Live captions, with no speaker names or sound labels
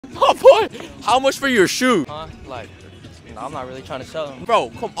My boy, how much for your shoe? Like, no, I'm not really trying to sell them.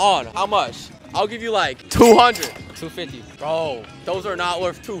 Bro, come on. How much? I'll give you like 200. 250. Bro, those are not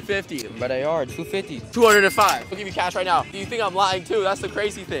worth 250. But they are 250. 205. I'll give you cash right now. Do you think I'm lying too? That's the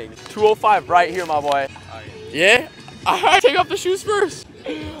crazy thing. 205 right here, my boy. Yeah? All right, take off the shoes first.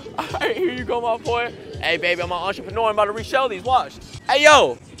 All right, here you go, my boy. Hey, baby, I'm an entrepreneur. I'm about to resell these. Watch. Hey,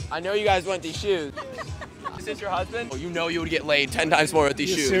 yo, I know you guys want these shoes. Is this your husband? Oh, you know you would get laid 10 times more with these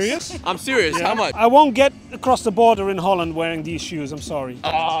shoes. Serious? I'm serious. Yeah. How much? I won't get across the border in Holland wearing these shoes. I'm sorry.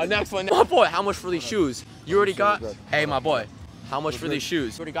 Oh, next one. My boy, how much for these shoes? You already got? Hey, my boy, how much for these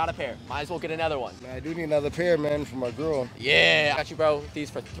shoes? You already got a pair. Might as well get another one. Man, I do need another pair, man, for my girl. Yeah, I got you, bro.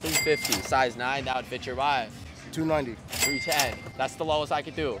 These for $350. Size 9, that would fit your vibe. $290. $310. That's the lowest I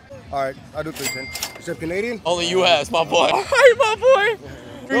could do. All right, I'll do $310. Except Canadian? Only US, my boy. All right, my boy.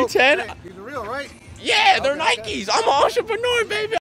 $310. Hey, these are real, right? Yeah, they're Nikes. I'm an entrepreneur, baby.